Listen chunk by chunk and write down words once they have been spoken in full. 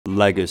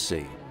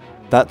Legacy.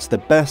 That's the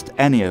best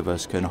any of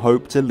us can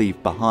hope to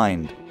leave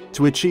behind,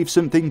 to achieve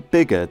something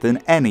bigger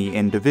than any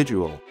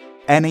individual,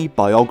 any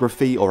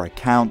biography or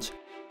account,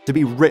 to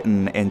be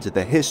written into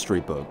the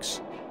history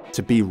books,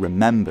 to be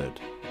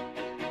remembered.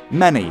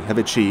 Many have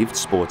achieved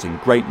sporting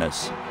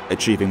greatness,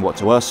 achieving what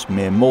to us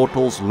mere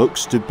mortals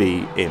looks to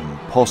be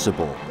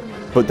impossible.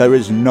 But there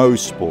is no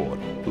sport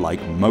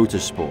like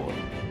motorsport.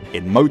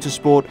 In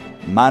motorsport,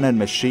 man and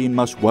machine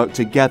must work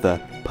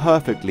together,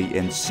 perfectly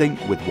in sync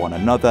with one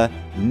another,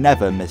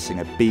 never missing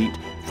a beat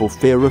for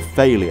fear of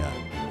failure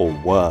or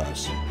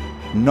worse.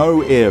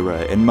 No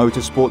era in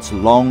motorsport's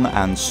long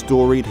and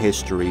storied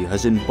history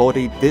has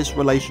embodied this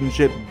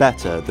relationship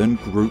better than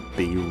Group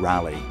B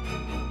Rally.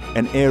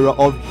 An era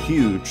of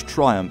huge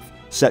triumph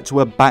set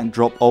to a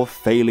backdrop of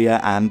failure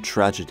and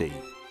tragedy.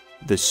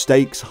 The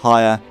stakes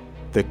higher,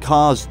 the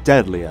cars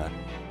deadlier,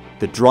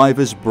 the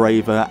drivers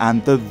braver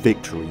and the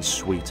victory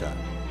sweeter.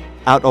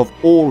 Out of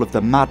all of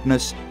the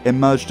madness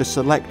emerged a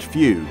select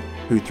few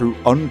who through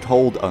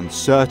untold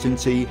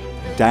uncertainty,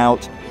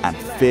 doubt and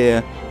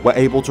fear were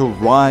able to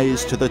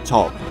rise to the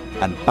top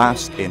and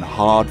bask in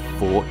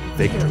hard-fought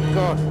victory.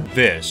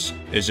 This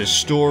is a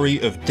story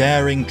of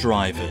daring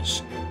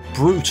drivers,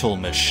 brutal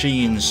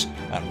machines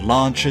and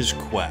Lancia's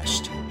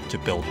quest to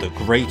build the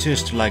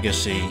greatest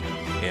legacy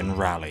in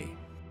rally.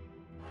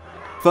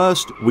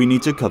 First, we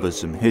need to cover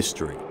some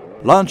history.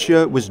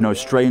 Lancia was no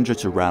stranger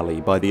to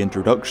rally by the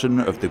introduction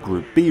of the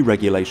Group B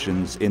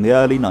regulations in the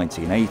early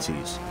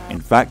 1980s. In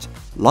fact,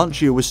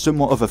 Lancia was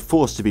somewhat of a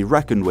force to be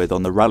reckoned with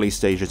on the rally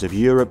stages of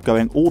Europe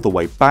going all the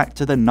way back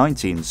to the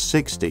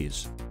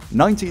 1960s.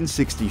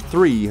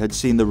 1963 had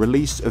seen the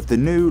release of the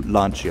new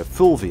Lancia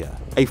Fulvia,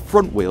 a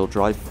front-wheel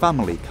drive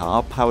family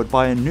car powered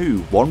by a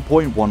new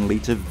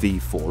 1.1-litre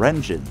V4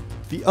 engine.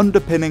 The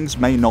underpinnings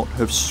may not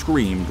have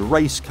screamed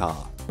race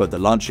car, but the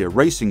Lancia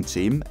racing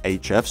team,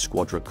 HF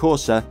Squadra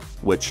Corsa,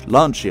 which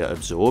Lancia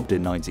absorbed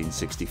in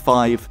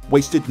 1965,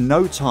 wasted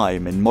no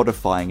time in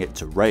modifying it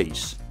to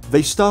race.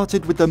 They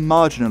started with the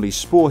marginally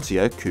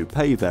sportier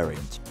coupe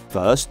variant.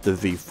 First, the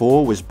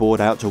V4 was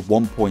bored out to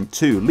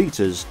 1.2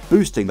 litres,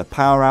 boosting the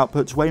power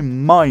output to a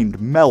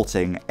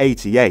mind-melting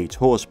 88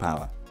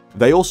 horsepower.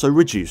 They also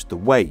reduced the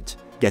weight,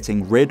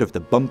 getting rid of the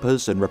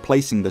bumpers and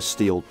replacing the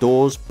steel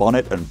doors,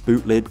 bonnet and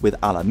boot lid with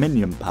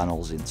aluminium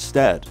panels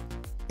instead.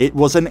 It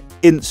was an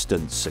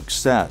instant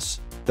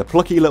success. The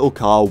plucky little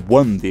car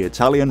won the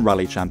Italian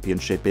Rally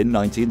Championship in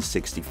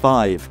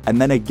 1965,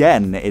 and then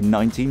again in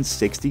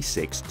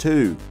 1966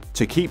 too.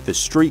 To keep the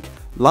streak,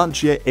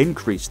 Lancia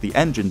increased the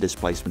engine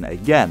displacement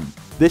again,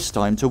 this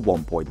time to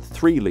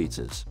 1.3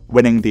 litres,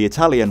 winning the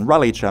Italian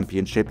Rally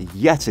Championship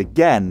yet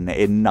again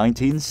in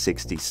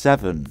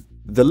 1967.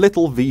 The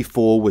little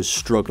V4 was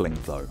struggling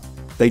though.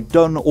 They'd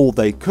done all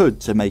they could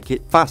to make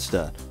it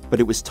faster, but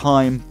it was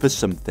time for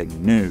something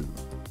new.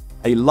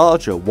 A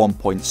larger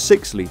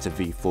 1.6-litre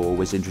V4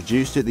 was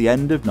introduced at the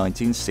end of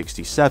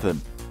 1967.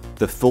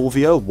 The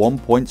Fulvia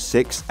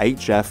 1.6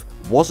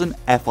 HF wasn't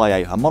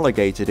FIA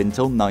homologated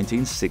until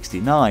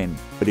 1969,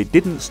 but it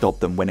didn't stop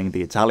them winning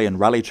the Italian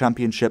Rally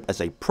Championship as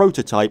a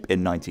prototype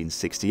in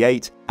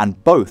 1968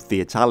 and both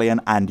the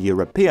Italian and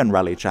European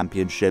Rally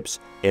Championships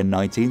in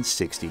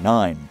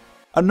 1969.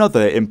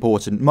 Another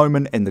important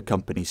moment in the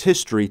company's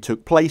history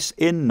took place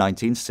in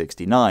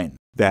 1969,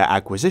 their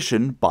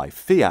acquisition by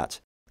Fiat,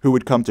 who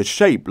would come to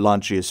shape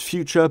Lancia's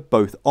future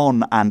both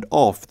on and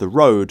off the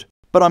road,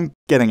 but I'm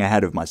getting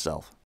ahead of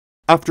myself.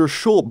 After a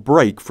short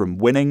break from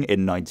winning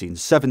in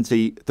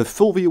 1970, the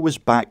Fulvia was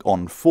back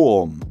on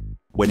form,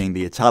 winning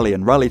the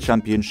Italian Rally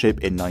Championship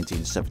in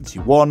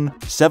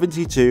 1971,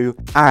 72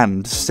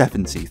 and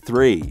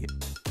 73.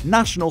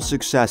 National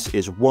success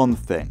is one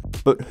thing,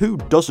 but who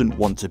doesn't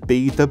want to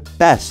be the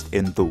best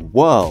in the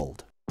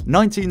world?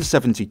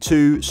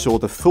 1972 saw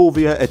the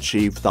Fulvia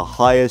achieve the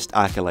highest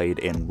accolade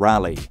in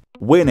rally,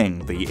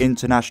 winning the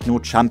International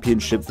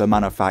Championship for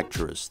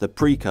Manufacturers, the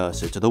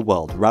precursor to the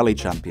World Rally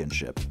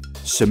Championship,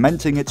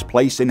 cementing its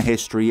place in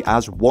history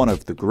as one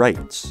of the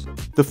greats.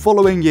 The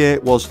following year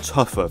was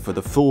tougher for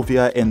the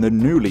Fulvia in the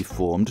newly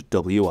formed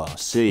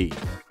WRC.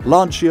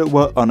 Lancia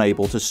were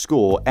unable to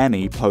score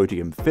any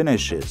podium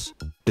finishes.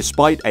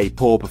 Despite a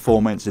poor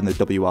performance in the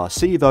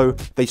WRC though,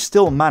 they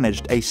still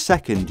managed a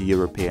second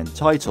European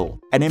title,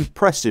 an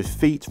impressive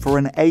feat for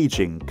an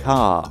aging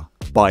car.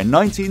 By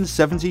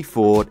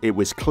 1974, it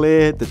was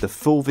clear that the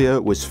Fulvia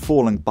was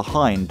falling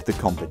behind the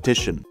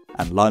competition,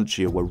 and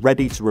Lancia were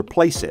ready to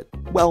replace it.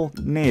 Well,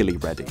 nearly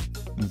ready.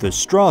 The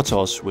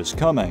Stratos was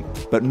coming,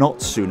 but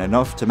not soon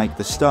enough to make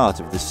the start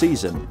of the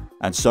season,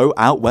 and so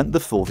out went the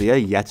Fulvia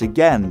yet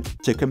again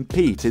to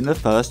compete in the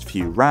first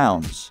few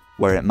rounds,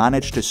 where it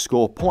managed to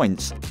score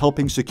points,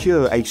 helping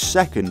secure a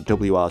second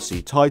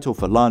WRC title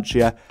for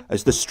Lancia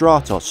as the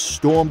Stratos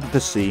stormed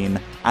the scene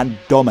and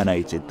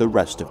dominated the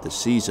rest of the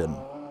season.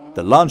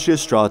 The Lancia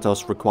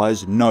Stratos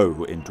requires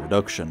no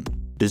introduction.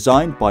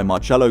 Designed by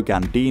Marcello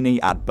Gandini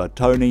at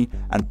Bertoni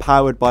and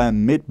powered by a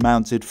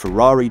mid-mounted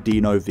Ferrari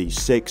Dino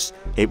V6,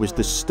 it was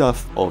the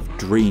stuff of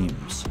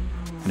dreams.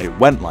 And it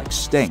went like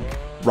stink.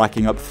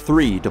 racking up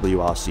 3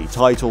 WRC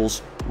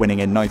titles, winning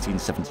in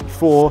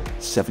 1974,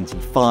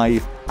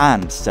 75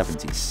 and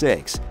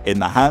 76 in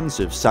the hands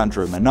of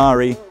Sandro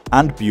Minari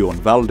and Bjorn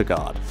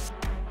Valdegaard.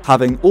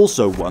 Having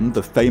also won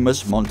the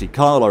famous Monte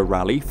Carlo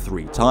rally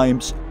 3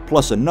 times,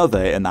 plus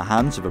another in the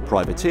hands of a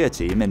privateer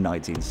team in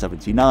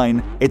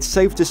 1979, it's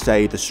safe to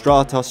say the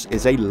Stratos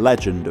is a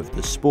legend of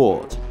the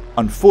sport.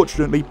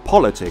 Unfortunately,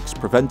 politics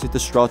prevented the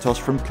Stratos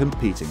from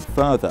competing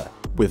further,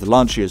 with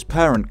Lancia's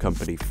parent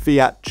company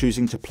Fiat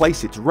choosing to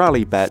place its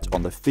rally bet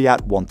on the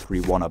Fiat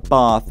 131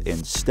 Abarth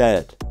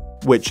instead,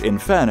 which in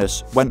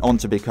fairness went on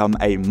to become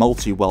a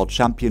multi-world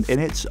champion in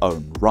its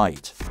own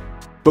right.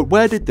 But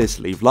where did this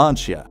leave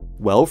Lancia?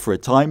 Well, for a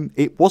time,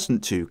 it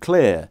wasn't too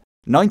clear.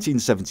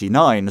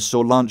 1979 saw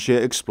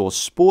Lancia explore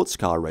sports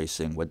car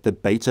racing with the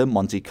Beta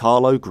Monte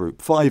Carlo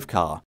Group 5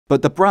 car,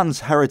 but the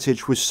brand's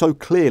heritage was so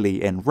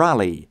clearly in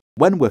rally.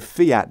 When were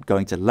Fiat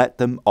going to let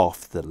them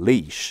off the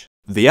leash?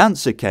 The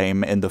answer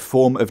came in the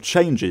form of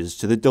changes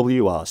to the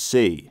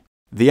WRC.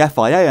 The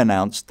FIA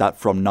announced that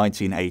from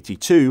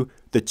 1982,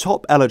 the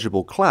top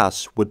eligible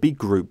class would be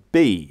Group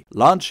B.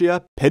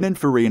 Lancia,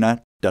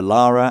 Pininfarina,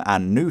 Dallara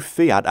and new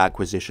Fiat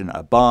acquisition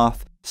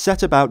Abarth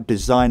set about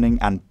designing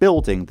and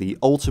building the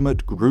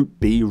ultimate Group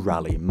B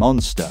rally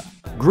monster.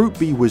 Group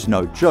B was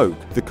no joke.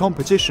 The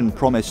competition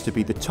promised to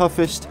be the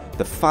toughest,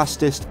 the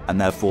fastest, and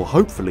therefore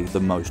hopefully the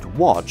most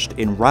watched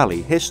in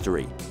rally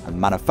history, and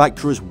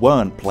manufacturers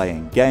weren't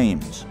playing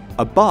games.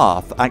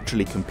 Abarth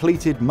actually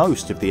completed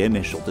most of the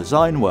initial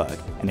design work,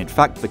 and in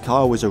fact the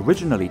car was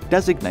originally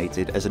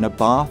designated as an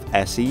Abarth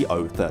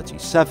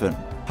SE037.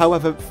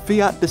 However,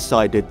 Fiat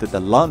decided that the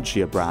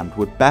Lancia brand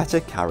would better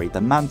carry the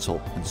mantle,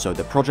 and so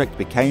the project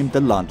became the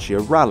Lancia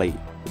Rally,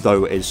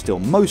 though it is still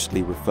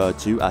mostly referred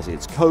to as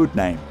its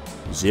codename,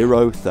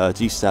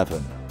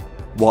 037.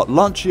 What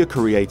Lancia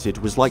created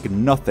was like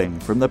nothing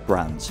from the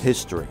brand's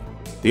history.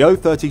 The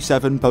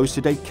 037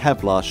 boasted a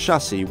Kevlar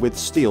chassis with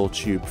steel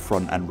tube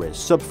front and rear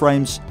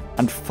subframes,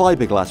 and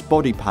fiberglass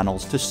body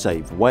panels to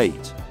save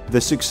weight.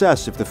 The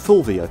success of the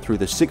Fulvia through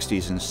the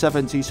 60s and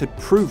 70s had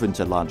proven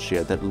to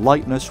Lancia that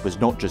lightness was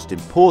not just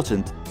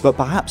important, but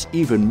perhaps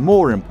even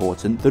more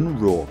important than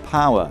raw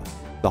power.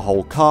 The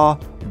whole car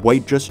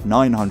weighed just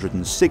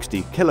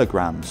 960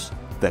 kilograms,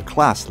 the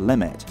class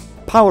limit.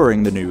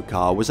 Powering the new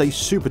car was a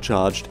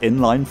supercharged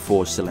inline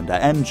 4-cylinder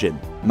engine,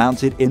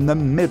 mounted in the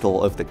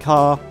middle of the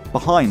car,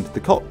 behind the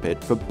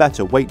cockpit for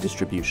better weight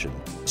distribution,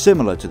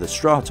 similar to the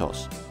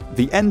Stratos.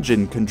 The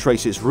engine can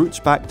trace its roots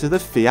back to the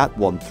Fiat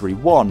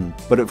 131,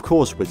 but of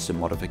course with some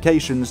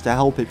modifications to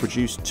help it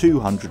produce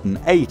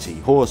 280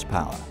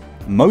 horsepower.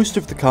 Most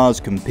of the cars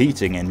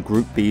competing in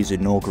Group B's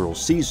inaugural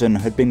season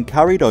had been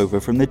carried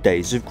over from the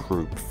days of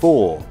Group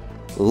 4.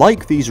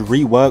 Like these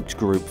reworked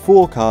Group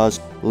 4 cars,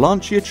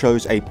 Lancia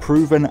chose a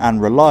proven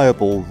and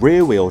reliable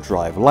rear-wheel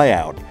drive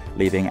layout,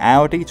 leaving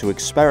Audi to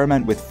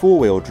experiment with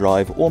four-wheel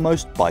drive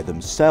almost by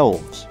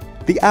themselves.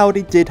 The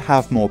Audi did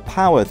have more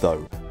power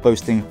though,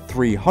 boasting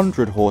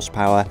 300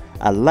 horsepower,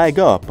 a leg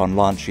up on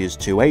Lancia's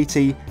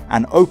 280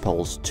 and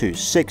Opel's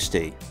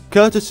 260.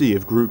 Courtesy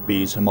of Group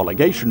B's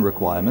homologation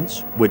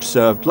requirements, which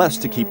served less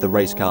to keep the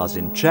race cars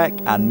in check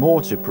and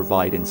more to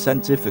provide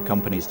incentive for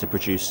companies to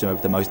produce some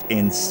of the most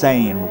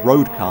insane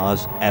road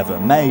cars ever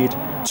made,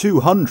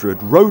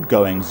 200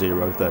 road-going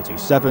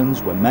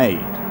 037s were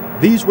made.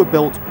 These were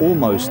built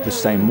almost the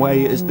same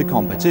way as the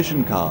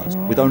competition cars,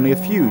 with only a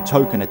few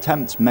token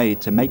attempts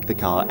made to make the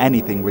car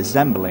anything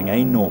resembling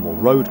a normal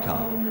road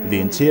car. The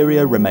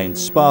interior remained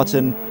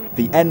Spartan,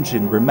 the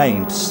engine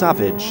remained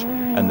savage,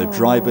 and the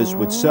drivers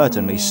would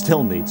certainly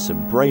still need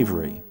some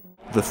bravery.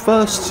 The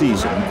first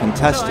season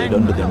contested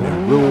under the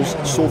new rules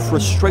saw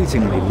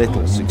frustratingly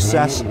little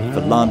success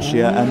for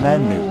Lancia and their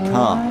new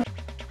car.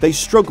 They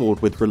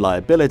struggled with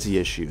reliability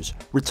issues,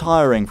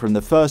 retiring from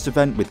the first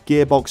event with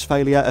gearbox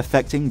failure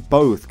affecting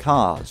both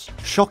cars.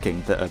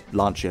 Shocking that a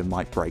Lancia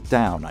might break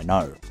down, I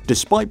know.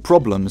 Despite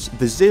problems,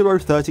 the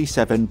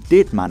 037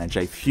 did manage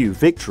a few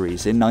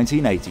victories in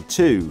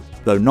 1982,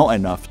 though not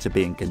enough to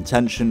be in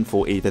contention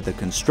for either the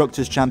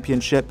Constructors'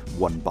 Championship,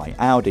 won by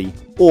Audi,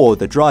 or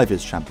the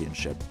Drivers'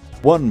 Championship,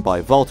 won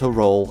by Walter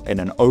Röhrl in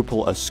an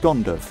Opel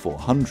Asconda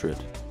 400.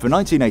 For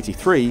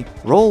 1983,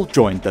 Röhrl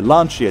joined the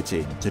Lancia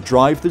team to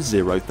drive the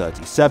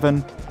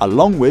 037,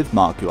 along with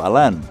Marco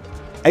Allen.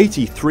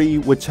 83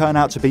 would turn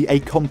out to be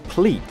a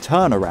complete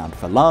turnaround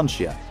for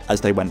Lancia,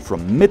 as they went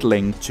from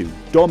middling to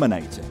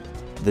dominating.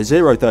 The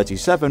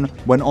 037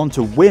 went on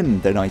to win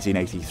the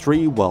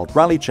 1983 World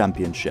Rally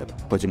Championship,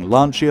 putting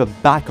Lancia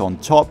back on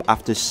top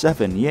after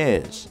 7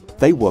 years.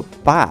 They were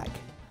back.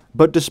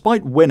 But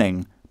despite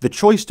winning, the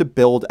choice to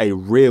build a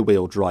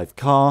rear-wheel drive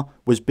car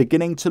was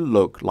beginning to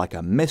look like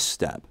a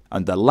misstep,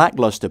 and the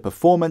lackluster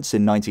performance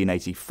in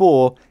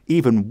 1984,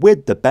 even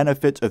with the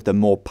benefit of the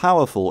more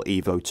powerful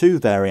Evo 2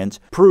 variant,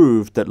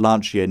 proved that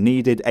Lancia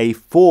needed a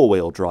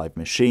four-wheel drive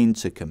machine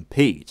to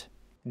compete.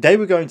 They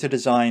were going to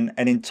design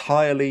an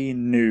entirely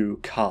new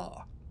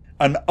car.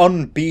 An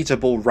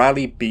unbeatable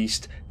rally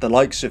beast the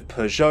likes of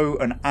Peugeot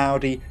and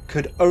Audi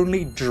could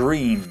only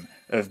dream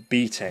of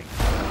beating.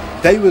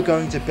 They were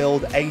going to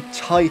build a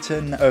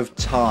titan of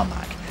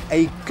tarmac,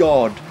 a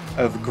god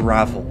of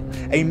gravel,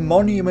 a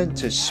monument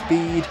to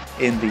speed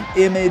in the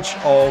image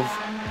of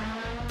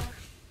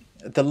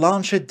the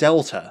Lancia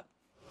Delta.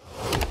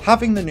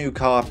 Having the new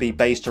car be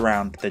based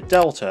around the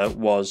Delta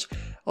was,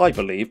 I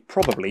believe,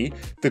 probably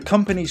the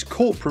company's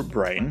corporate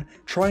brain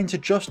trying to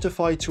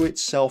justify to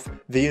itself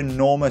the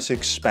enormous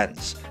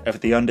expense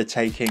of the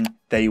undertaking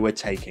they were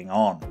taking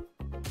on.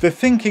 The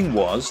thinking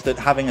was that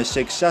having a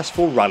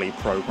successful rally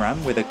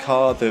program with a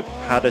car that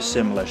had a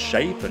similar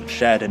shape and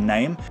shared a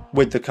name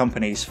with the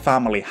company's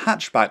family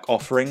hatchback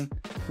offering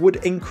would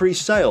increase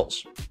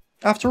sales.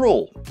 After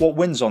all, what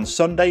wins on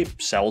Sunday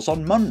sells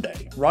on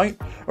Monday, right?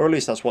 Or at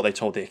least that's what they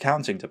told the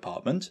accounting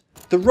department.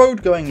 The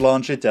road-going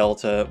Lancia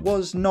Delta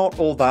was not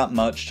all that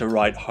much to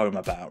write home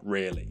about,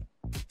 really.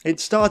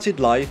 It started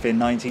life in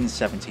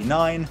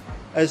 1979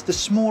 as the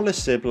smaller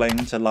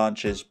sibling to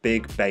Lancia's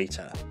Big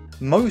Beta.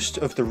 Most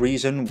of the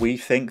reason we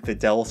think the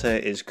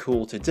Delta is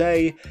cool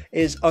today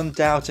is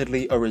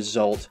undoubtedly a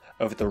result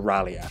of the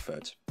rally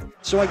effort.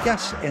 So I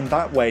guess in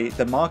that way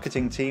the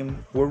marketing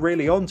team were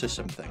really onto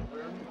something.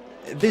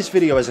 This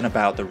video isn't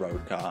about the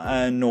road car,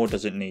 and nor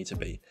does it need to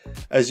be.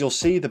 As you'll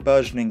see, the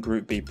burgeoning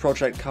Group B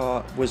project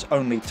car was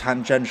only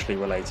tangentially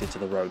related to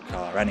the road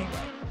car anyway.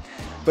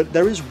 But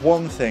there is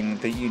one thing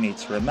that you need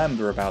to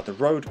remember about the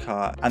road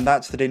car, and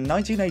that's that in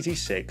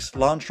 1986,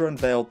 Lancia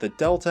unveiled the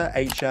Delta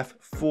HF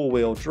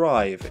 4-wheel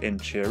drive in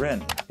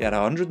Turin. It had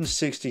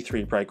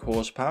 163 brake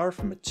horsepower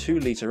from a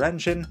 2-litre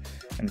engine,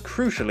 and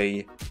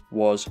crucially,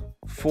 was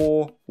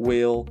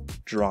 4-wheel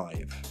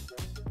drive.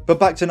 But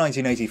back to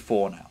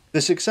 1984 now.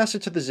 The successor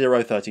to the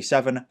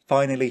 037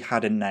 finally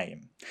had a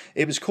name.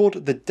 It was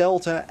called the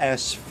Delta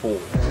S4,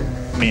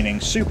 meaning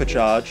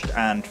supercharged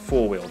and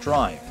 4-wheel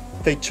drive.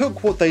 They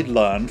took what they'd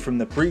learned from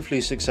the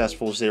briefly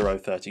successful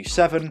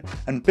 037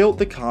 and built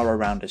the car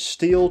around a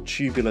steel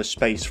tubular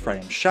space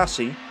frame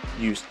chassis,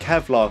 used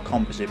Kevlar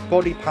composite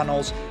body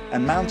panels,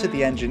 and mounted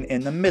the engine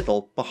in the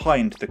middle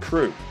behind the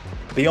crew.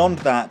 Beyond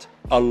that,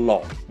 a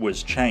lot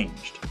was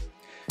changed.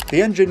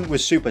 The engine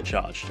was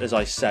supercharged, as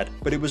I said,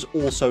 but it was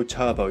also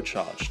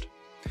turbocharged.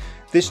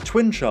 This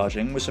twin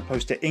charging was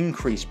supposed to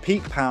increase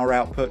peak power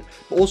output,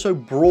 but also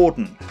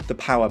broaden the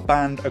power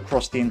band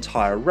across the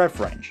entire rev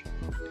range.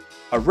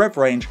 A rev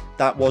range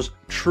that was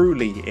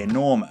truly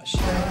enormous.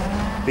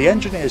 The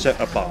engineers at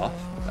Abarth,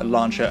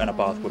 Lancia and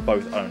Abarth were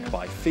both owned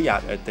by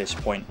Fiat at this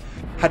point,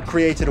 had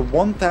created a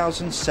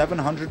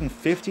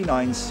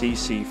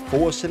 1,759cc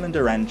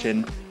 4-cylinder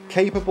engine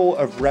capable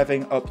of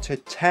revving up to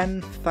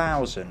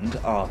 10,000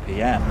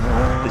 RPM.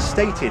 The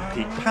stated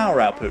peak power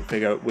output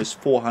figure was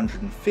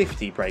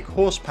 450 brake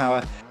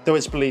horsepower, though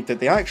it's believed that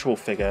the actual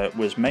figure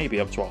was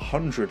maybe up to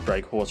 100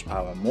 brake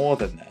horsepower more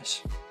than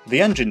this.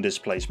 The engine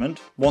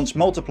displacement, once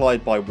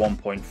multiplied by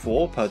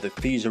 1.4 per the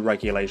FISA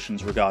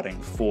regulations regarding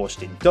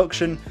forced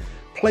induction,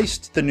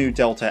 placed the new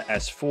Delta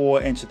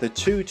S4 into the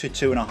 2 to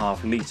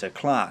 2.5 litre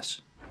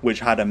class, which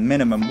had a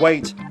minimum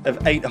weight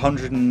of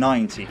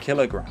 890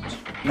 kilograms.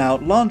 Now,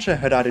 Lancia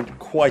had added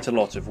quite a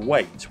lot of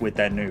weight with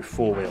their new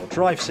 4-wheel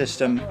drive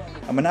system,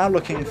 and were now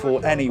looking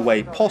for any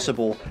way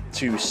possible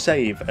to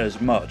save as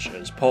much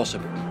as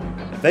possible.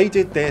 They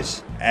did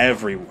this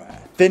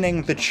everywhere,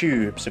 thinning the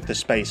tubes of the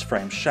space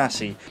frame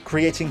chassis,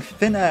 creating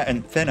thinner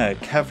and thinner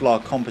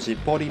Kevlar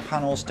composite body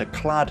panels to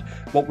clad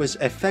what was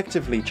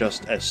effectively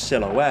just a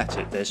silhouette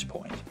at this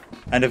point.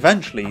 And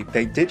eventually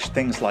they ditched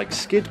things like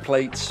skid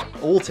plates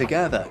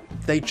altogether.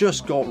 They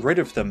just got rid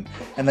of them,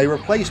 and they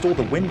replaced all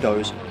the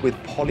windows with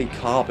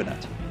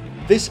polycarbonate.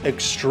 This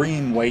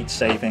extreme weight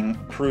saving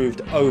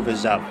proved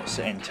overzealous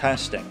in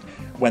testing.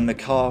 When the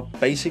car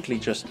basically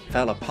just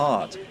fell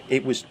apart,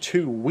 it was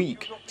too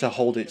weak to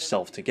hold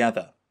itself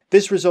together.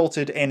 This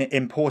resulted in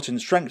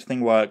important strengthening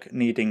work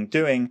needing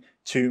doing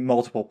to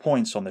multiple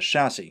points on the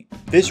chassis.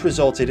 This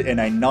resulted in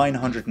a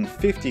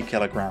 950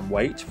 kilogram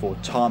weight for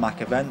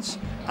tarmac events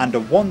and a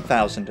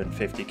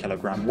 1050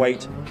 kilogram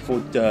weight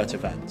for dirt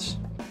events.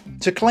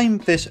 To claim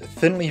this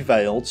thinly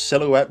veiled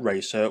silhouette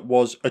racer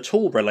was at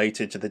all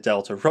related to the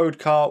Delta road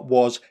car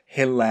was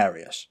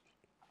hilarious.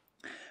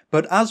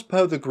 But as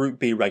per the Group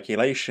B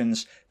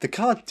regulations, the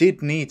car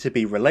did need to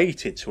be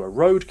related to a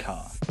road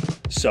car.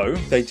 So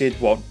they did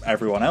what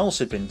everyone else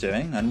had been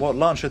doing and what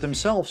Lancia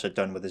themselves had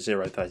done with the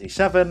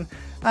 037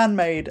 and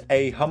made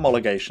a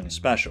homologation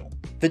special.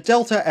 The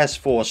Delta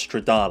S4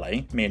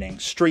 Stradale, meaning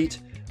street,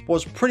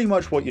 was pretty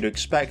much what you'd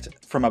expect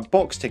from a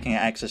box ticking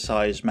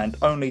exercise meant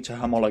only to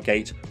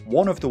homologate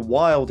one of the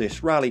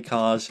wildest rally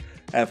cars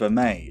ever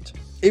made.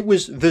 It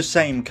was the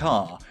same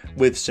car,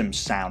 with some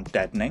sound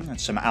deadening and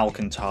some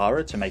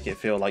Alcantara to make it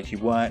feel like you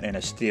weren't in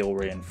a steel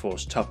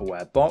reinforced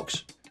Tupperware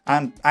box,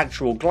 and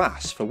actual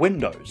glass for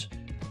windows,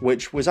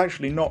 which was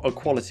actually not a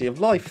quality of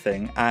life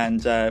thing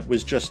and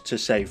was just to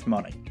save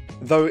money.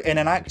 Though in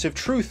an act of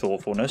true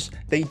thoughtfulness,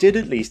 they did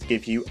at least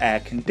give you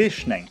air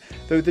conditioning,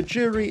 though the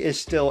jury is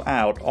still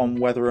out on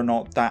whether or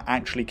not that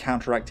actually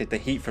counteracted the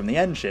heat from the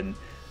engine,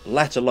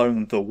 let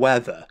alone the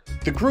weather.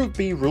 The Group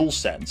B rule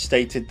set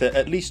stated that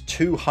at least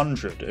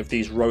 200 of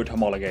these road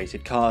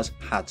homologated cars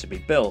had to be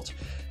built,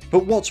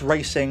 but what's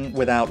racing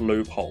without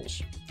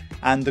loopholes?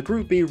 And the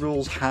Group B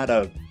rules had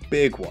a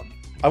big one.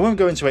 I won't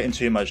go into it in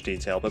too much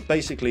detail, but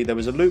basically there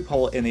was a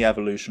loophole in the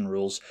evolution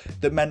rules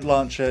that meant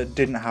Lancia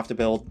didn't have to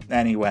build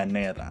anywhere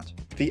near that.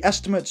 The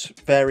estimates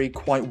vary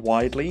quite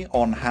widely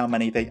on how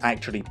many they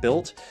actually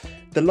built.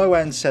 The low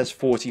end says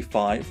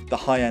 45, the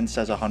high end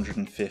says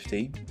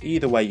 150.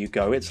 Either way you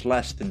go, it's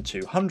less than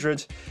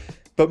 200.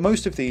 But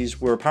most of these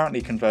were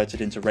apparently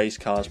converted into race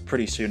cars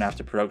pretty soon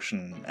after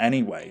production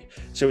anyway,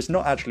 so it's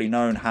not actually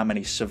known how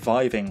many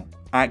surviving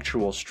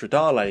actual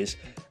Stradales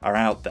are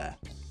out there.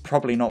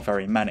 Probably not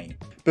very many.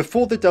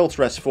 Before the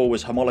Delta S4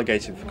 was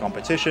homologated for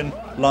competition,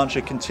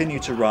 Lancia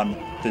continued to run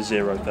the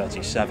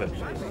 037.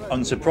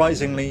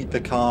 Unsurprisingly, the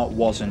car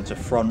wasn't a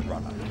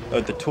frontrunner.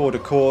 At the Tour de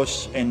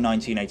Corse in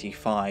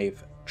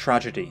 1985,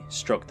 tragedy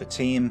struck the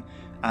team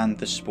and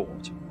the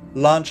sport.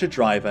 Lancia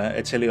driver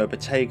Attilio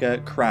Bettega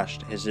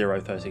crashed his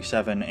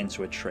 037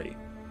 into a tree.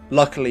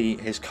 Luckily,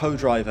 his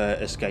co-driver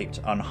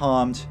escaped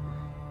unharmed,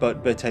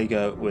 but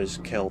Bettega was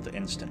killed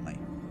instantly.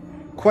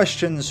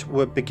 Questions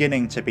were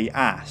beginning to be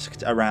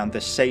asked around the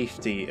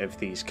safety of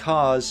these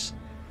cars,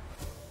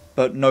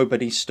 but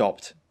nobody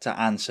stopped to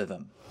answer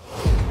them.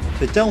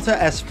 The Delta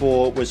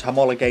S4 was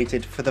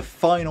homologated for the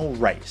final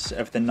race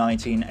of the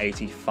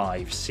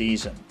 1985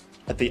 season.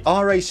 At the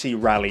RAC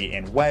Rally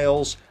in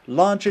Wales,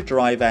 Lancia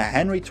driver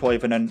Henry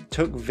Toivonen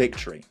took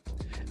victory,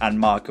 and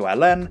Marco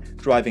Allen,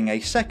 driving a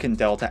second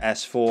Delta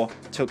S4,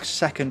 took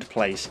second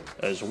place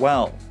as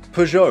well.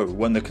 Peugeot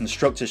won the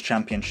Constructors'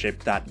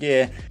 Championship that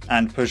year,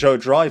 and Peugeot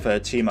driver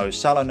Timo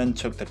Salonen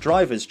took the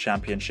Drivers'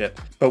 Championship,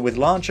 but with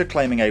Lancia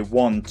claiming a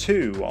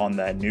 1-2 on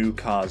their new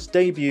car's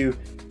debut,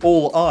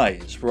 all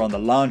eyes were on the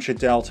Lancia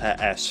Delta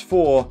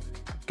S4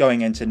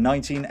 going into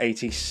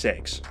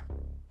 1986.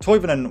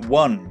 Toivonen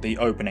won the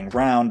opening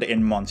round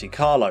in Monte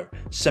Carlo,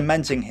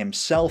 cementing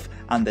himself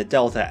and the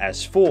Delta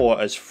S4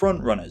 as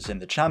frontrunners in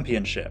the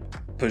championship.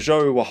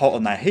 Peugeot were hot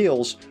on their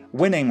heels,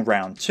 winning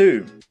round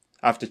 2,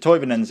 after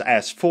Toivonen's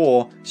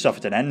S4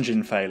 suffered an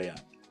engine failure.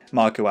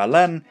 Marco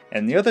Allen,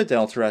 in the other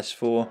Delta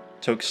S4,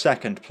 took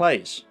second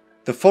place.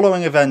 The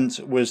following event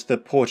was the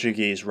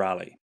Portuguese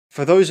Rally.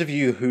 For those of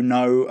you who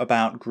know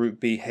about Group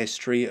B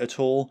history at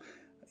all,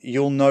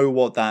 you'll know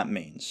what that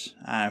means,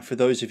 and for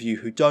those of you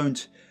who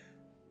don't,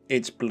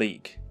 it's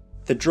bleak.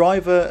 The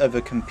driver of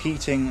a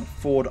competing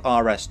Ford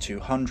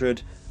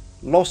RS200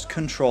 lost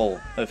control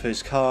of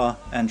his car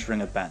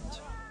entering a bend.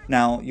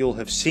 Now, you'll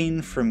have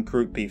seen from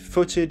Group B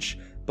footage,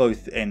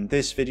 both in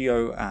this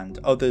video and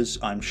others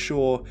I'm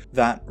sure,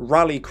 that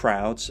rally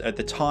crowds at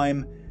the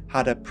time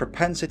had a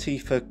propensity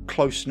for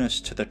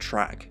closeness to the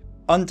track.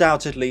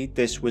 Undoubtedly,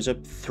 this was a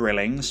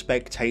thrilling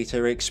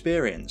spectator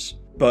experience,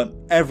 but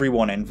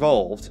everyone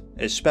involved,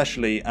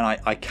 especially, and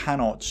I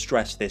cannot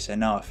stress this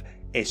enough,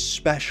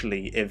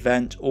 especially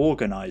event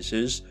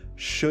organisers,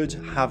 should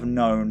have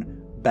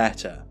known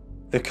better.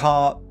 The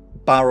car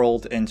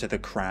barreled into the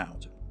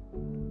crowd.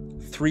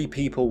 3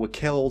 people were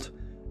killed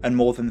and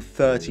more than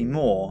 30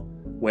 more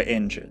were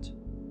injured.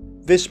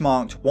 This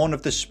marked one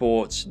of the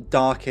sport's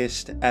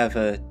darkest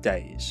ever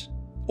days.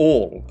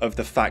 All of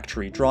the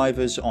factory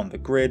drivers on the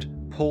grid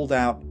pulled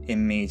out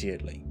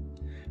immediately.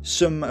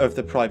 Some of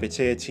the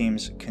privateer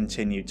teams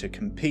continued to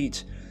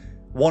compete.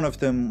 One of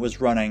them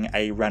was running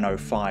a Renault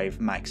 5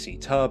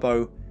 Maxi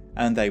Turbo,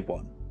 and they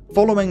won.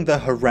 Following the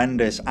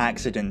horrendous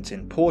accident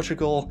in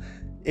Portugal,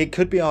 it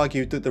could be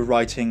argued that the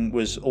writing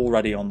was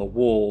already on the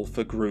wall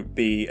for Group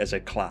B as a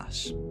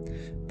class.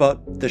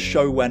 But the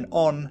show went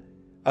on,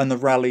 and the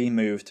rally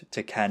moved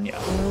to Kenya.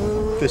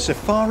 The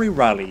Safari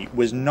Rally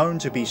was known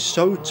to be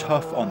so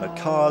tough on the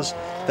cars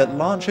that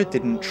Lancia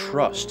didn't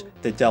trust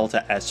the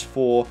Delta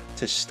S4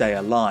 to stay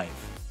alive.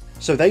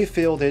 So they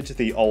fielded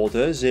the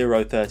older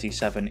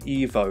 037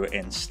 Evo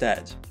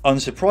instead.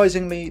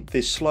 Unsurprisingly,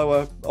 this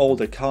slower,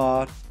 older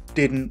car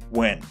didn't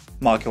win.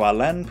 Marco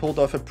Allen pulled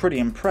off a pretty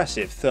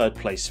impressive third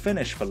place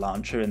finish for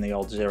Lancia in the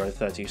old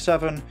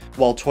 037,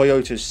 while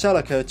Toyota's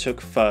Celica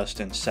took first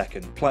and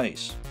second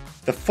place.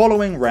 The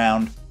following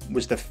round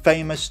was the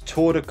famous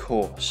Tour de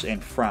Corse in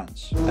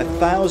France.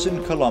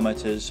 1,000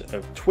 kilometers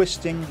of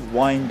twisting,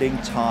 winding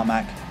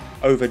tarmac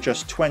over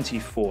just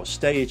 24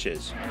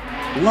 stages.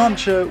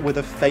 Lancia were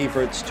the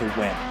favourites to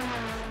win.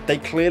 They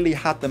clearly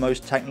had the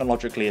most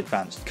technologically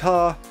advanced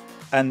car,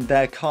 and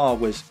their car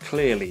was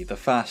clearly the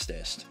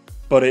fastest.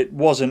 But it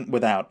wasn't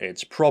without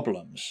its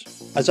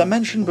problems. As I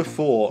mentioned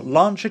before,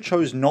 Lancia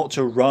chose not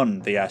to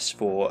run the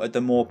S4 at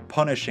the more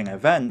punishing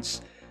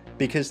events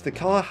because the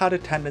car had a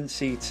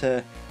tendency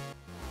to,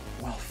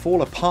 well,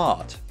 fall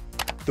apart.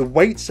 The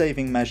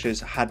weight-saving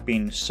measures had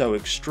been so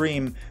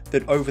extreme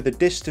that over the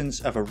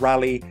distance of a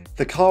rally,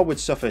 the car would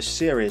suffer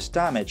serious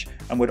damage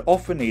and would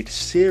often need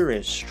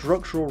serious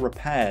structural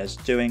repairs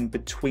doing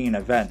between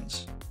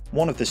events.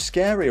 One of the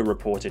scarier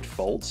reported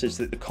faults is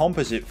that the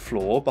composite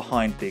floor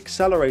behind the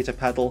accelerator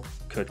pedal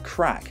could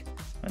crack,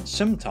 and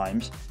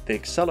sometimes the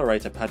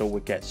accelerator pedal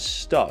would get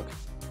stuck.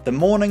 The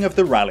morning of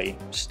the rally,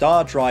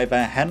 star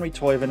driver Henry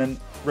Toivonen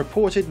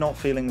reported not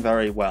feeling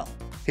very well.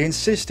 He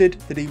insisted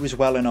that he was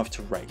well enough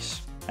to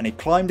race, and he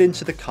climbed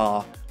into the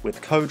car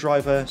with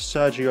co-driver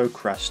Sergio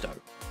Cresto.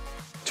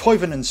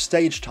 Toivonen's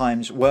stage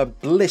times were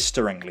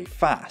blisteringly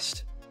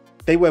fast.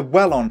 They were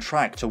well on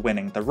track to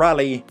winning the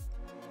rally,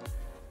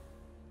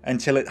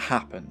 until it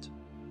happened.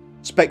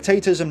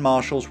 Spectators and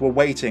marshals were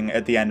waiting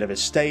at the end of a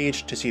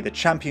stage to see the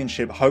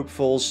championship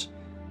hopefuls,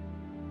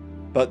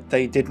 but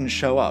they didn't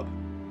show up.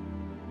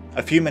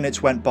 A few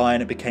minutes went by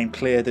and it became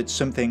clear that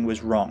something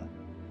was wrong.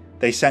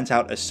 They sent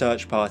out a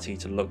search party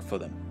to look for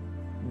them.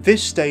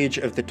 This stage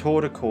of the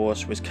Tour de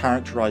Course was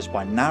characterised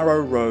by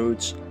narrow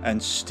roads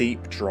and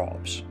steep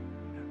drops,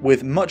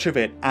 with much of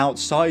it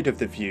outside of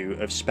the view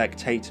of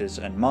spectators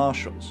and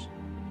marshals.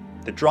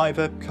 The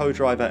driver,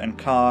 co-driver and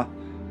car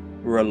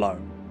were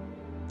alone.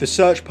 The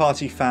search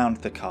party found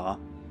the car,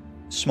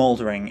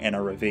 smouldering in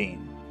a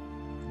ravine.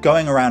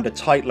 Going around a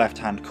tight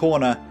left-hand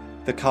corner,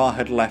 the car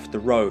had left the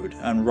road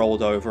and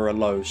rolled over a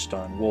low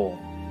stone wall.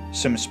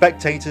 Some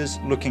spectators,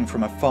 looking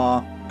from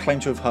afar,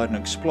 claimed to have heard an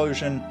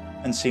explosion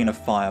and seen a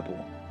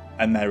fireball,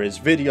 and there is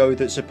video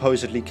that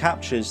supposedly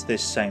captures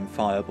this same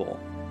fireball.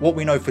 What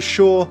we know for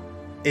sure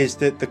is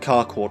that the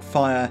car caught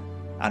fire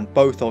and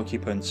both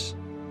occupants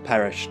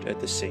perished at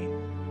the scene.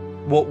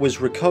 What was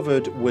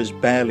recovered was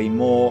barely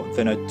more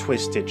than a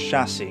twisted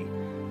chassis,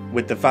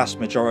 with the vast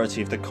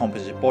majority of the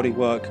composite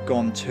bodywork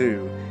gone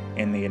too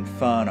in the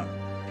inferno.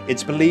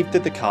 It's believed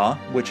that the car,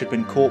 which had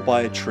been caught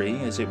by a tree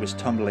as it was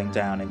tumbling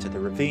down into the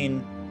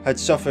ravine, had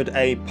suffered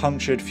a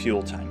punctured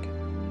fuel tank.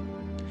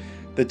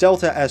 The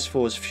Delta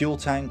S4's fuel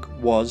tank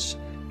was,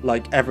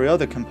 like every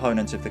other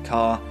component of the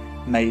car,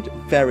 made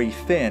very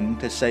thin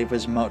to save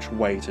as much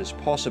weight as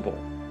possible.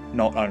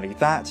 Not only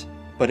that,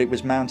 but it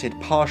was mounted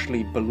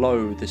partially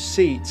below the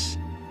seats,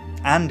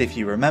 and if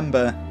you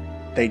remember,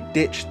 they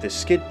ditched the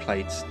skid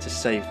plates to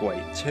save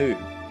weight too.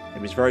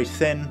 It was very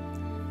thin,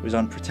 it was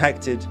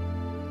unprotected,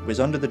 it was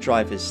under the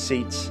driver's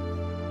seats,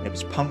 and it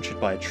was punctured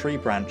by a tree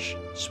branch,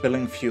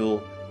 spilling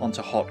fuel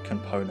onto hot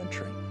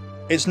componentry.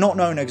 It's not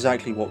known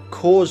exactly what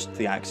caused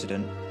the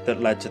accident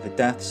that led to the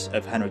deaths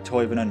of Henry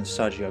Toivonen and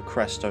Sergio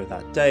Cresto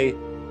that day,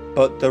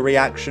 but the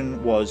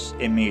reaction was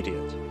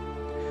immediate.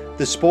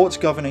 The sport's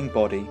governing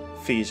body,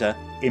 FISA,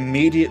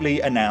 immediately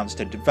announced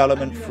a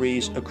development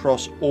freeze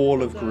across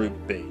all of Group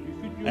B,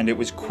 and it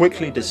was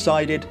quickly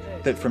decided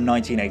that from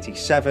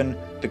 1987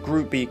 the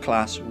Group B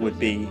class would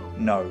be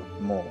no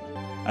more,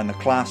 and the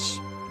class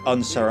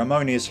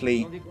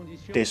unceremoniously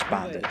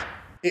disbanded.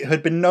 It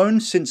had been known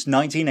since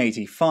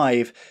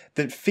 1985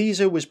 that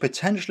FISA was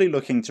potentially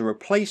looking to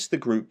replace the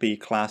Group B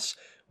class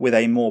with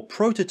a more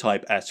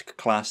prototype-esque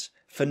class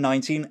for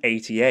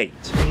 1988.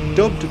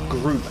 Dubbed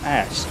Group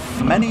S,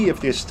 many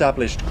of the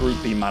established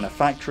Group B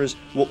manufacturers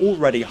were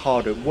already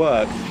hard at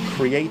work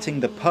creating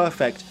the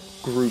perfect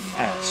Group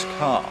S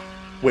car,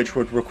 which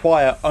would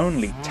require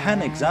only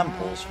 10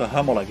 examples for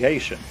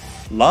homologation.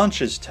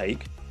 Lancia's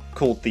take,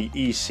 called the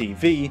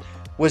ECV,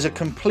 was a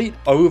complete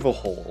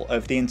overhaul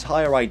of the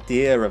entire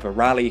idea of a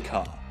rally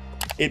car.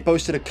 It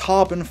boasted a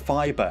carbon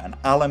fibre and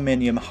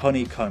aluminium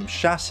honeycomb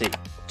chassis,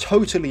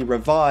 totally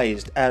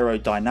revised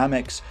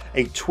aerodynamics,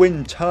 a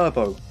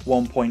twin-turbo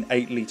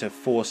 1.8-litre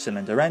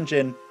 4-cylinder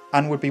engine,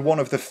 and would be one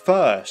of the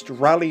first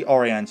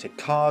rally-oriented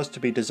cars to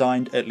be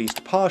designed at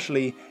least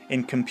partially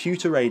in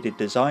computer-aided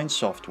design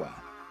software.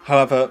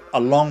 However,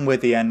 along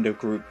with the end of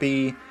Group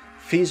B,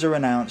 FISA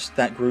announced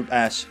that Group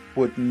S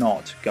would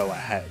not go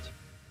ahead.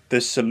 The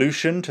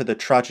solution to the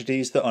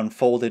tragedies that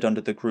unfolded under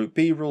the Group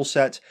B rule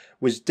set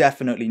was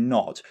definitely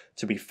not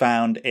to be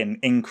found in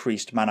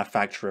increased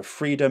manufacturer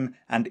freedom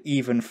and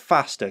even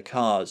faster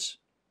cars.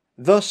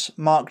 Thus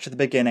marked the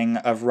beginning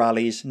of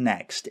rally's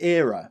next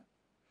era.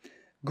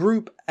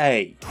 Group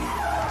A.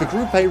 The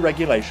Group A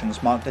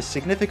regulations marked a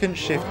significant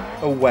shift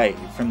away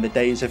from the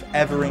days of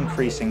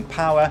ever-increasing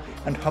power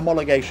and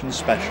homologation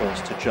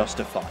specials to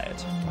justify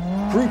it.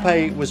 Group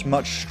A was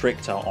much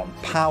stricter on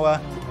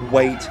power,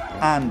 weight,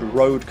 and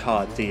road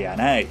car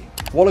DNA.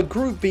 While a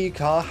Group B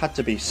car had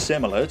to be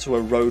similar to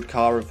a road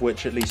car of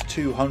which at least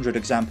 200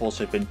 examples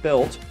had been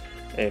built,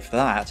 if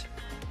that,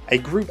 a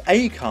Group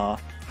A car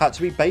had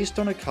to be based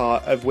on a car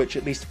of which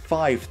at least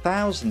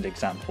 5,000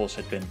 examples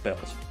had been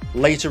built.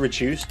 Later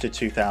reduced to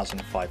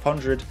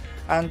 2,500,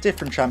 and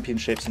different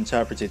championships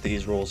interpreted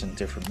these rules in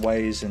different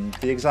ways, and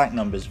the exact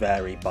numbers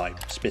vary by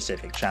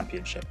specific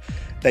championship.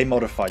 They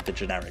modified the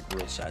generic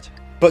rule set.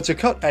 But to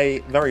cut a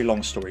very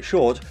long story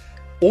short,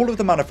 all of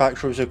the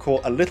manufacturers were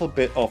caught a little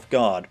bit off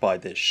guard by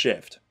this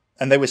shift,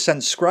 and they were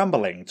sent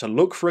scrambling to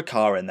look for a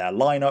car in their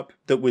lineup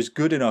that was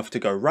good enough to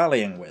go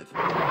rallying with.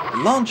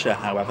 Lancia,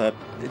 however,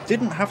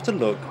 didn't have to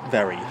look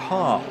very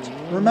hard.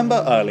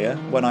 Remember earlier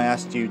when I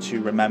asked you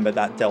to remember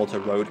that Delta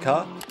road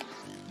car?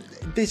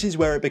 This is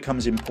where it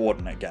becomes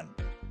important again.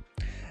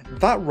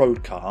 That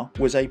road car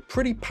was a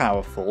pretty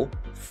powerful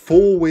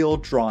four-wheel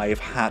drive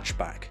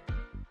hatchback.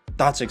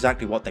 That's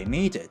exactly what they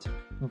needed.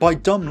 By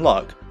dumb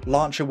luck,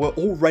 Lancia were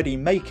already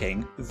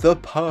making the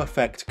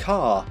perfect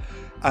car,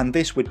 and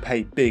this would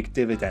pay big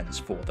dividends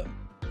for them.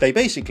 They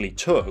basically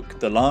took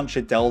the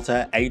Lancia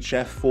Delta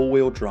HF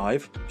 4-wheel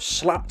drive,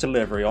 slapped a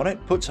livery on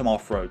it, put some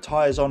off-road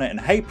tyres on it,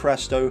 and hey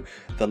presto,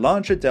 the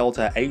Lancia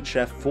Delta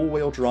HF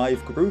 4-wheel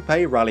drive Group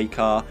A rally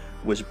car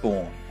was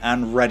born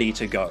and ready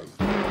to go.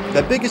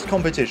 Their biggest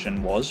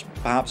competition was,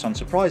 perhaps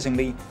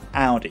unsurprisingly,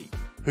 Audi,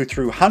 who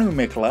threw Hannu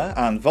Mikkola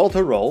and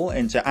Walter Röhrl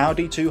into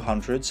Audi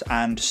 200s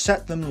and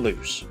set them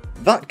loose.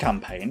 That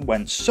campaign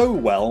went so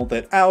well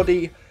that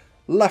Audi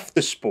left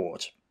the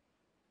sport.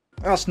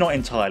 That's not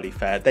entirely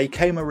fair. They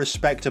came a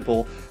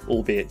respectable,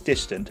 albeit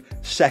distant,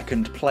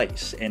 second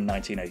place in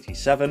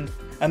 1987,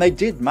 and they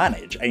did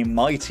manage a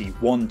mighty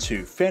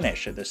 1-2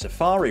 finish at the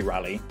Safari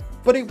Rally,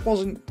 but it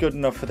wasn't good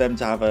enough for them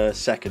to have a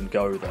second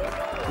go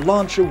there.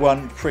 Lancia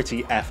won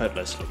pretty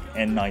effortlessly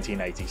in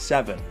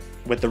 1987,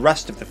 with the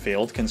rest of the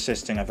field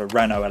consisting of a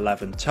Renault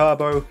 11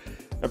 Turbo,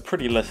 a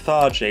pretty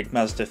lethargic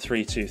Mazda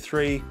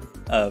 323,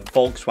 a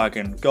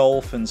Volkswagen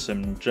Golf and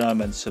some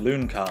German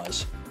saloon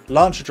cars.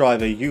 Lancia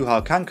driver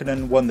Juha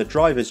Kankkunen won the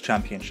Drivers'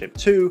 Championship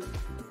too,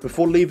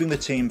 before leaving the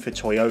team for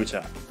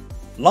Toyota.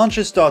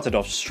 Lancia started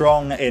off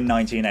strong in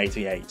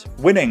 1988,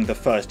 winning the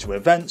first two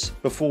events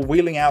before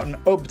wheeling out an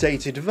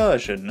updated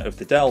version of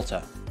the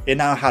Delta. It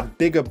now had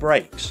bigger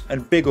brakes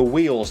and bigger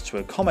wheels to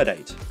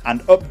accommodate,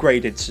 and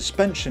upgraded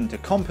suspension to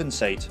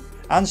compensate,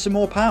 and some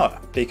more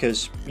power,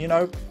 because, you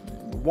know,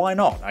 why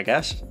not, I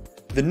guess?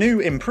 The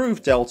new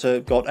improved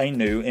Delta got a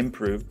new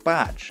improved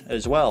badge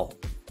as well.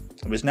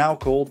 It was now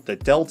called the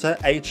Delta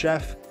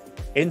HF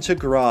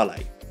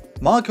Integrale.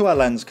 Marco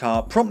Allen's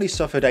car promptly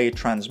suffered a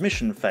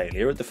transmission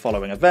failure at the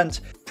following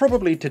event,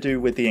 probably to do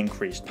with the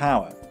increased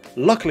power.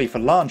 Luckily for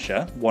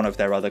Lancia, one of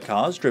their other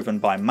cars, driven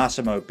by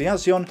Massimo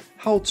Biasion,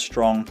 held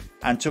strong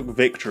and took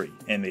victory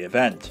in the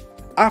event.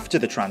 After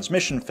the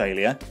transmission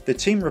failure, the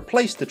team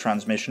replaced the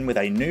transmission with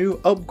a new,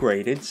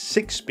 upgraded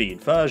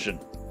 6-speed version.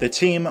 The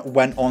team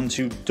went on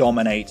to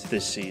dominate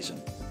this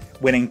season,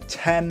 winning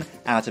 10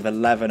 out of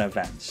 11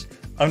 events,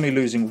 only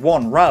losing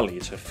one rally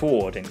to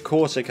Ford in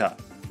Corsica.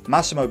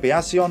 Massimo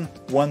Biasion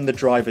won the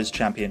Drivers'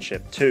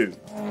 Championship too.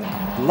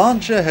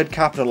 Lancia had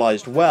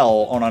capitalised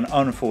well on an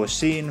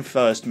unforeseen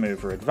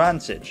first-mover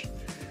advantage,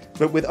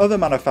 but with other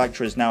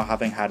manufacturers now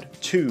having had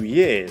 2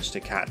 years to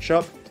catch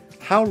up,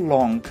 how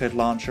long could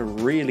Lancia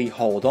really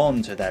hold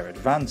on to their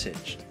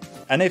advantage?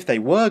 And if they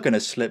were going to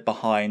slip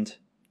behind,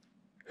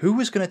 who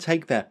was going to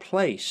take their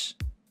place?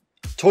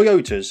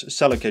 Toyota's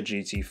Celica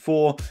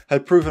GT4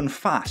 had proven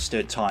fast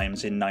at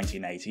times in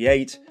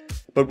 1988,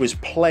 but was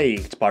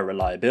plagued by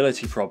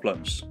reliability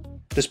problems.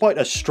 Despite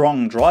a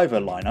strong driver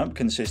lineup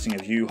consisting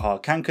of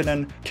Juha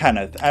Kankkunen,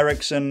 Kenneth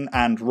Eriksson,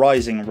 and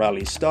rising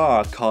rally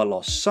star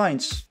Carlos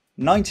Sainz,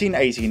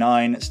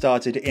 1989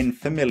 started in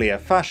familiar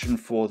fashion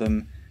for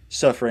them,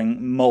 suffering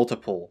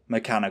multiple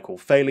mechanical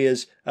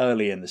failures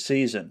early in the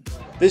season.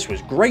 This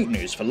was great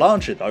news for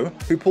Lancia though,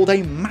 who pulled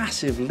a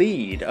massive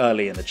lead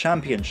early in the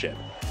championship,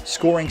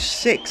 scoring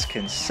 6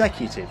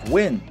 consecutive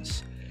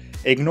wins,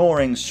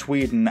 ignoring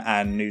Sweden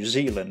and New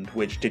Zealand,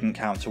 which didn't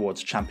count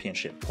towards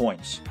championship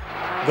points.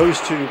 Those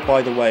two,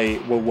 by the way,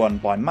 were won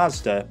by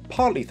Mazda,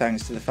 partly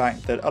thanks to the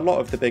fact that a lot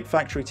of the big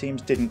factory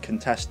teams didn't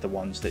contest the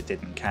ones that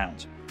didn't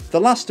count. The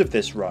last of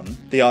this run,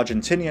 the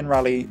Argentinian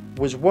rally,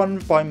 was won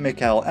by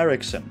Mikael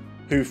Eriksson,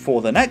 who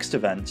for the next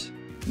event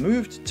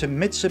moved to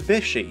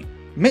Mitsubishi.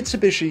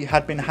 Mitsubishi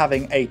had been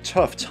having a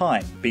tough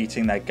time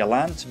beating their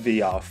Galant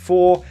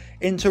VR4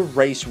 into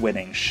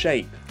race-winning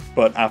shape,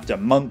 but after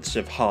months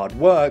of hard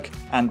work,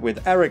 and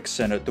with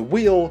Eriksson at the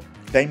wheel,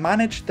 they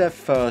managed their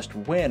first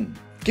win.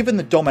 Given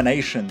the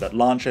domination that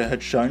Lancia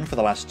had shown for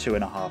the last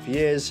 2.5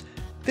 years,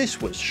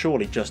 this was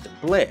surely just a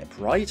blip,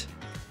 right?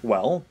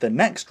 Well, the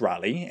next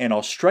rally, in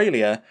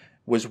Australia,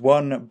 was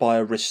won by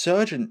a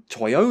resurgent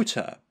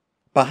Toyota.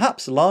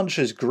 Perhaps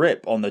Lancia's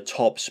grip on the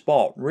top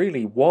spot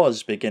really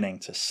was beginning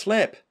to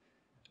slip.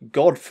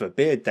 God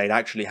forbid they'd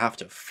actually have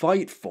to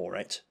fight for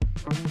it.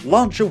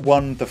 Lancia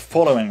won the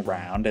following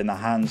round in the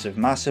hands of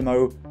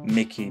Massimo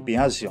 "Mickey"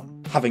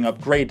 Biasion, having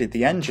upgraded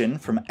the engine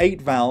from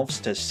 8 valves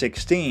to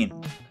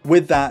 16.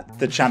 With that,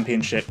 the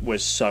championship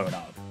was sewn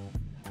up.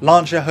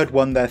 Lancia had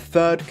won their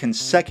 3rd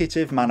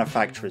consecutive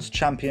Manufacturers'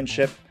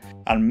 Championship,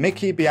 and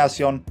Mickey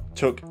Biasion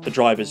took the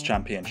Drivers'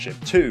 Championship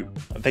too.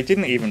 They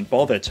didn't even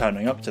bother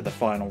turning up to the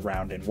final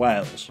round in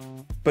Wales.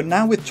 But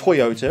now with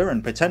Toyota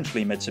and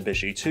potentially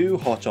Mitsubishi too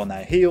hot on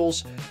their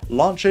heels,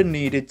 Lancia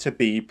needed to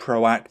be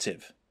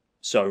proactive.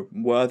 So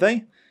were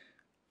they?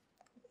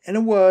 In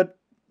a word,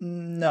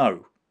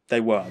 no, they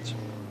weren't.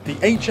 The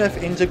HF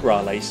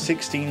Integrale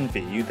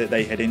 16V that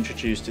they had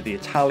introduced to the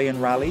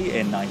Italian rally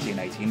in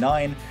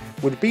 1989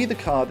 would be the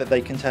car that they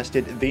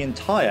contested the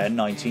entire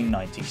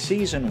 1990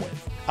 season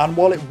with. And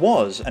while it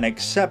was an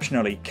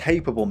exceptionally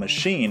capable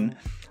machine,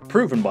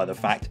 proven by the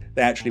fact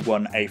they actually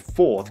won a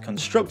 4th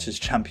Constructors'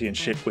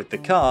 Championship with the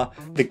car,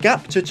 the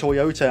gap to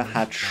Toyota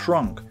had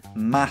shrunk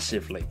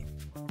massively.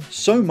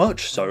 So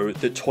much so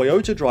that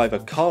Toyota driver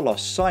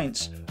Carlos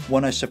Sainz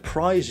won a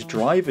surprise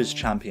Drivers'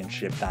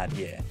 Championship that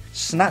year,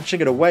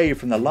 snatching it away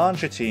from the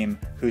Lancia team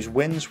whose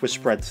wins were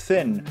spread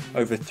thin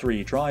over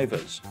 3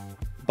 drivers.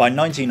 By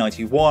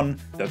 1991,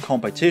 the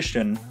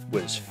competition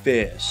was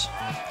fierce.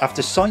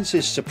 After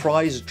Sainz's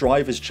surprise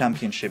Drivers'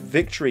 Championship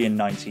victory in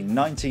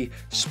 1990,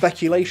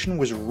 speculation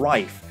was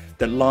rife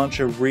that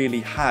Lancia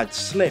really had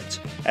slipped,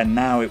 and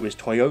now it was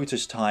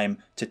Toyota's time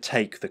to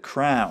take the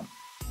crown.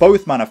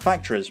 Both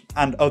manufacturers,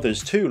 and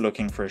others too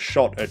looking for a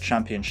shot at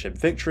championship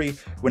victory,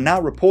 were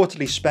now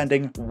reportedly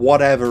spending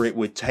whatever it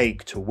would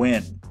take to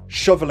win,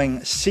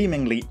 shoveling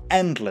seemingly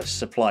endless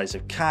supplies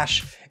of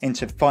cash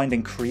into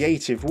finding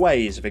creative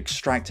ways of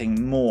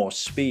extracting more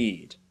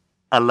speed.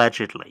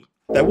 Allegedly.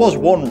 There was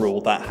one rule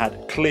that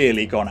had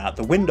clearly gone out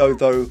the window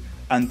though,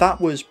 and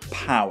that was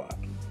power.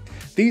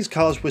 These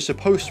cars were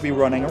supposed to be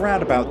running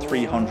around about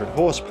 300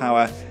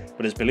 horsepower,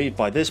 but as believed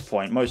by this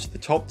point, most of the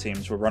top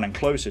teams were running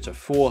closer to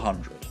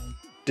 400.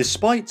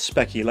 Despite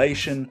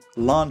speculation,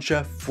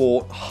 Lancia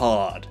fought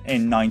hard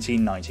in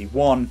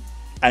 1991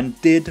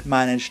 and did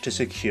manage to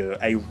secure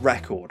a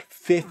record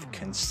 5th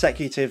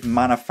consecutive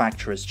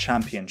Manufacturers'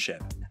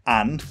 Championship.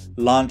 And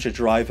Lancia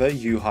driver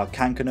Juha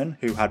Kankkunen,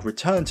 who had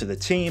returned to the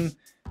team,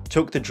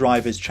 took the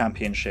Drivers'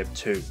 Championship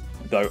too,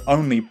 though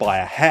only by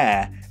a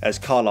hair, as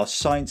Carlos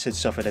Sainz had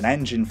suffered an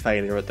engine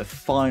failure at the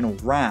final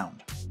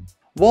round.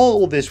 While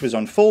all this was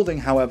unfolding,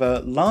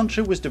 however,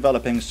 Lancia was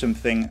developing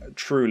something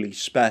truly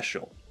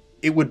special.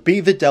 It would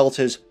be the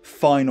Delta's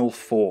final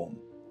form.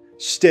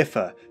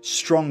 Stiffer,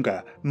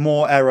 stronger,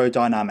 more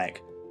aerodynamic,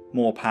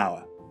 more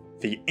power.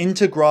 The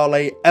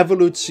Integrale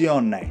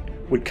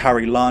Evoluzione would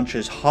carry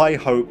Lancia's high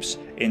hopes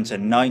into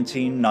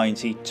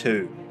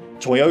 1992.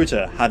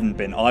 Toyota hadn't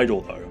been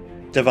idle though,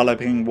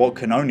 developing what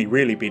can only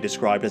really be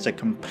described as a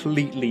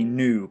completely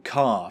new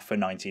car for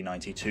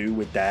 1992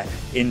 with their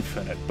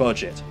infinite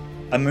budget.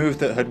 A move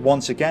that had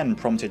once again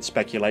prompted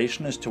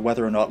speculation as to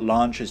whether or not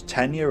Lancia's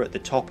tenure at the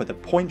top of the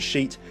point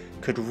sheet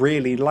could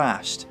really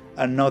last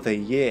another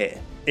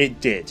year. It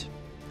did.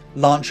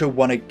 Lancia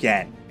won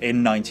again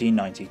in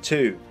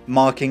 1992,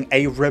 marking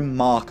a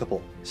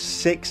remarkable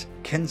 6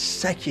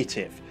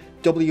 consecutive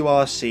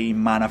WRC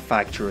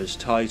manufacturers'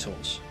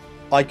 titles.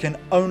 I can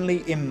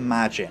only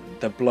imagine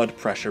the blood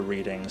pressure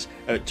readings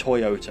at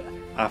Toyota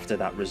after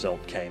that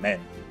result came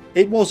in.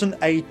 It wasn't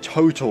a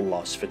total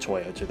loss for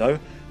Toyota though.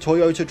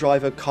 Toyota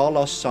driver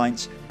Carlos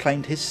Sainz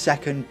claimed his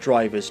second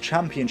Drivers'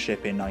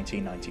 Championship in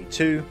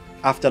 1992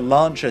 after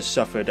Lancia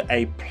suffered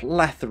a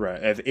plethora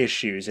of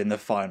issues in the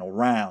final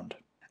round.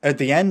 At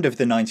the end of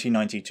the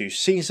 1992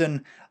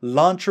 season,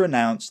 Lancia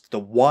announced the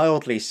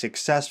wildly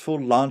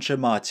successful Lancia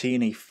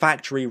Martini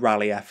factory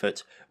rally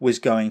effort was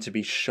going to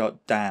be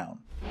shut down,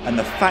 and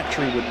the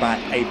factory would back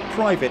a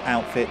private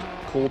outfit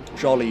called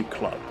Jolly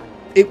Club.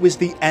 It was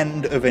the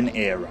end of an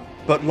era,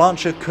 but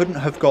Lancia couldn't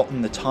have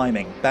gotten the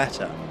timing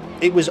better.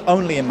 It was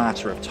only a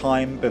matter of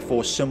time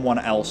before someone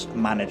else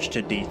managed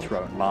to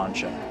dethrone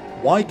Lancia.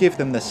 Why give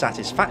them the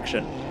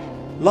satisfaction?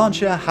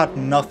 Lancia had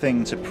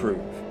nothing to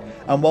prove,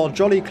 and while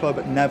Jolly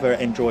Club never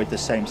enjoyed the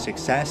same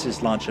success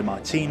as Lancia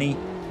Martini,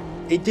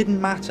 it didn't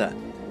matter.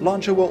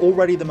 Lancia were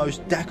already the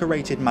most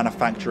decorated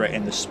manufacturer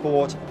in the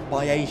sport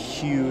by a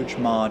huge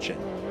margin,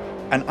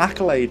 an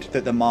accolade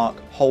that the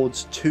marque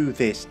holds to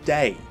this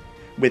day,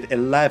 with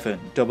 11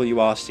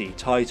 WRC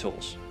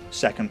titles.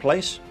 Second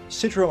place,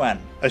 Citroën,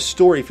 a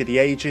story for the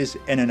ages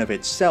in and of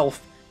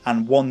itself,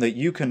 and one that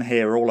you can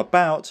hear all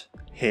about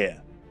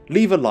here.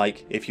 Leave a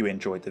like if you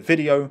enjoyed the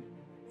video,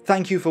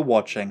 thank you for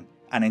watching,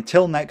 and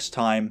until next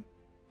time,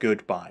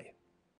 goodbye.